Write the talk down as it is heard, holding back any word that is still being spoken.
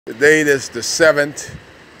The date is the 7th.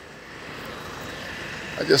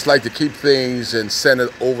 I just like to keep things and send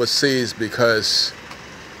it overseas because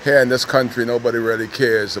here in this country nobody really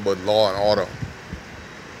cares about law and order.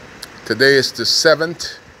 Today is the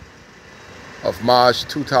 7th of March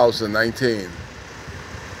 2019,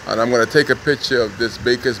 and I'm going to take a picture of this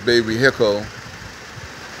Bakers Bay vehicle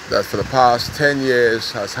that for the past 10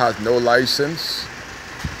 years has had no license,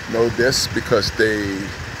 no this, because they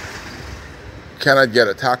cannot get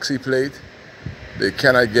a taxi plate, they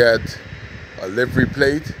cannot get a livery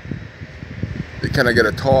plate, they cannot get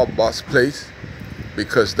a tour bus plate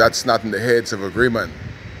because that's not in the heads of agreement.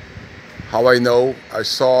 How I know? I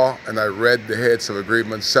saw and I read the heads of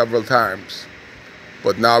agreement several times,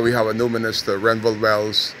 but now we have a new minister, Renville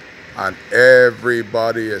Wells, and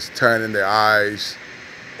everybody is turning their eyes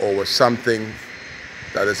over something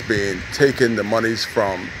that is being taken the monies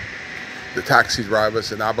from the taxi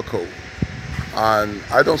drivers in Abaco. And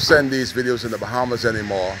I don't send these videos in the Bahamas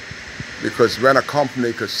anymore because when a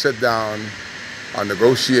company could sit down and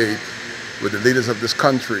negotiate with the leaders of this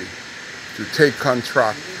country to take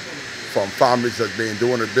contract from families that have been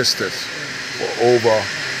doing the business for over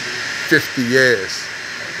 50 years,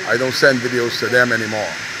 I don't send videos to them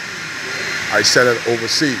anymore. I send it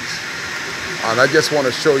overseas. And I just want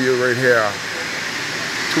to show you right here,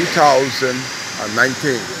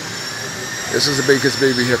 2019. This is a Bakers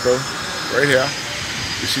Bay vehicle, right here.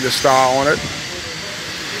 You see the star on it.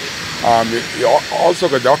 You also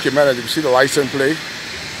got documented, you see the license plate.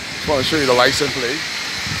 Just want to show you the license plate.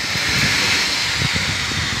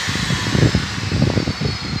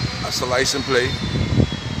 That's the license plate.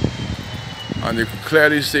 And you can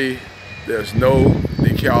clearly see there's no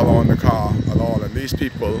decal on the car at all. And these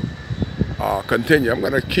people continue. I'm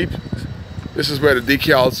going to keep, this is where the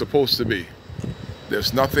decal is supposed to be.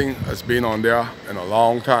 There's nothing that's been on there in a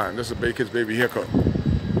long time. This is a Bakers Bay vehicle.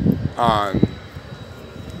 And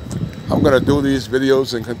I'm going to do these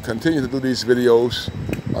videos and continue to do these videos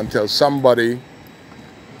until somebody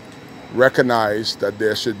recognizes that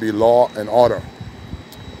there should be law and order.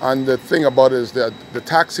 And the thing about it is that the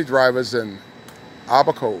taxi drivers in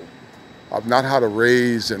Abaco have not had a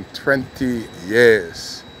raise in 20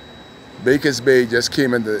 years. Bakers Bay just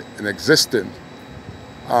came into existence,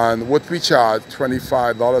 and what we charge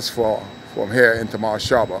 $25 for from here into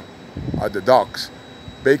Marshaba at the docks,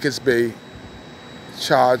 Bakers Bay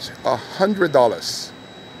charge $100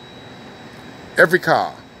 every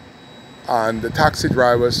car, and the taxi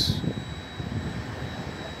drivers,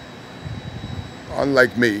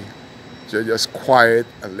 unlike me, they're just quiet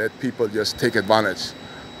and let people just take advantage.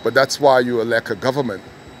 But that's why you elect a government.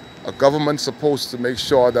 A government's supposed to make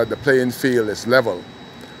sure that the playing field is level.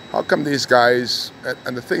 How come these guys,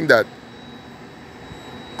 and the thing that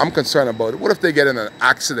I'm concerned about, what if they get in an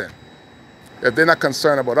accident? If they're not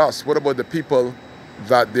concerned about us, what about the people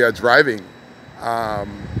that they are driving? How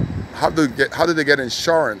do they get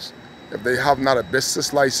insurance if they have not a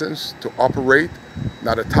business license to operate,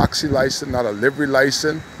 not a taxi license, not a livery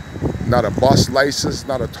license, not a bus license,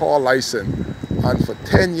 not a tour license? And for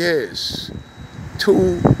 10 years,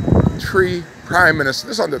 2, 3 prime ministers,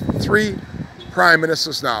 this is under 3 prime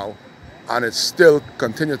ministers now, and it still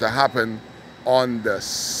continued to happen on the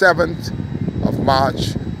 7th of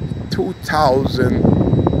March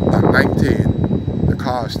 2019. The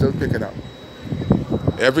car is still picking up.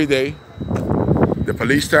 Every day, the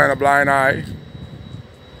police turn a blind eye.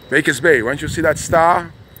 Bakers Bay, once you see that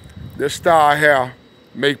star, this star here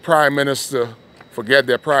make prime minister forget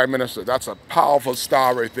their prime minister. That's a powerful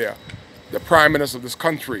star right there. The prime minister of this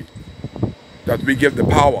country that we give the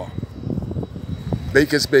power.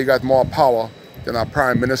 Bakers Bay got more power than our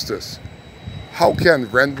prime ministers. How can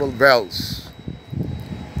Renville Wells,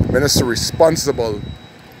 the minister responsible,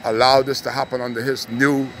 allow this to happen under his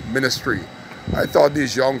new ministry? I thought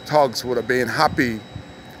these young thugs would have been happy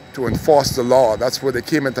to enforce the law. That's what they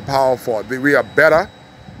came into power for. We are better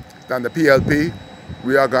than the PLP.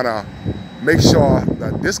 We are gonna make sure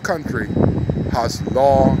that this country has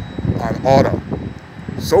law and order.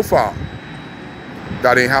 So far,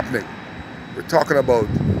 that ain't happening. We're talking about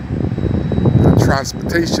the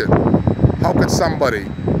transportation. How could somebody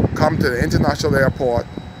come to the international airport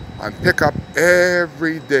and pick up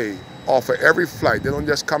every day, or for every flight? They don't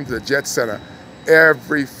just come to the jet center.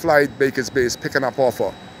 Every flight Bakers Bay is picking up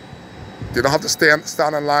offer. They don't have to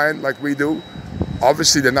stand in line like we do.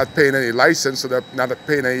 Obviously, they're not paying any license, so they're not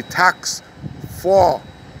paying any tax for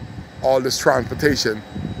all this transportation,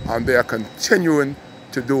 and they are continuing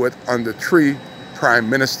to do it under 3 prime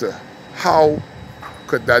ministers. How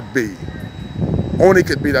could that be? Only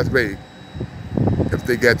could be that way if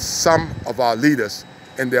they get some of our leaders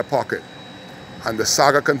in their pocket. and the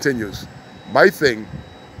saga continues. My thing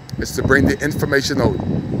is to bring the information out.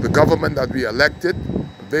 The government that we elected,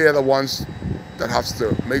 they are the ones that have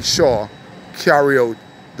to make sure, carry out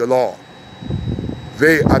the law.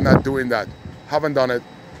 They are not doing that. Haven't done it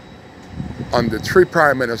on the 3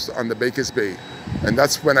 prime ministers on the Bakers Bay. And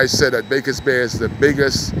that's when I said that Bakers Bay is the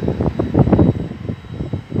biggest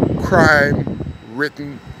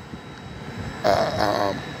crime-ridden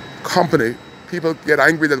company. People get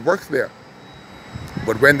angry that work there.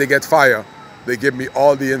 But when they get fired, they give me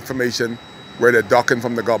all the information where they're ducking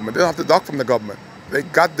from the government. They don't have to duck from the government. They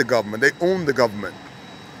got the government. They own the government.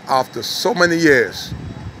 After so many years,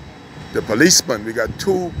 the policemen, we got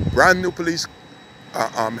 2 brand new police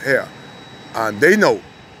here, and they know,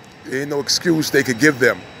 there ain't no excuse they could give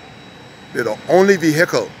them. They're the only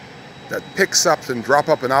vehicle that picks up and drop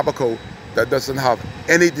up in Abaco that doesn't have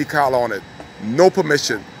any decal on it, no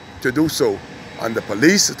permission to do so. And the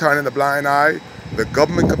police are turning a blind eye, the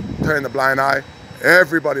government turning a blind eye,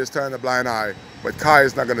 everybody is turning a blind eye, but Kai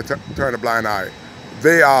is not going to turn a blind eye.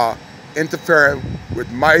 They are interfering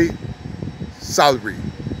with my salary.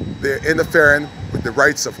 They're interfering with the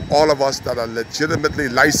rights of all of us that are legitimately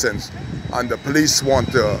licensed, and the police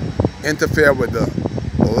want to interfere with the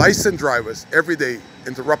licensed drivers every day,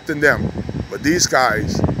 interrupting them. But these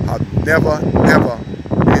guys have never, ever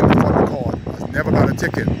been before the court, has never got a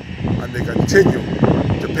ticket, and they continue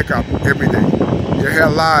to pick up every day. You're here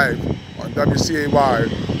live on WCAY,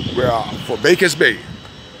 where for Bakers Bay,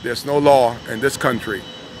 there's no law in this country.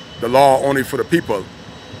 The law only for the people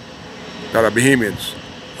that are Bahamians.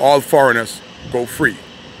 All foreigners go free.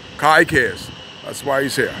 Kai cares. That's why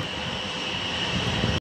he's here.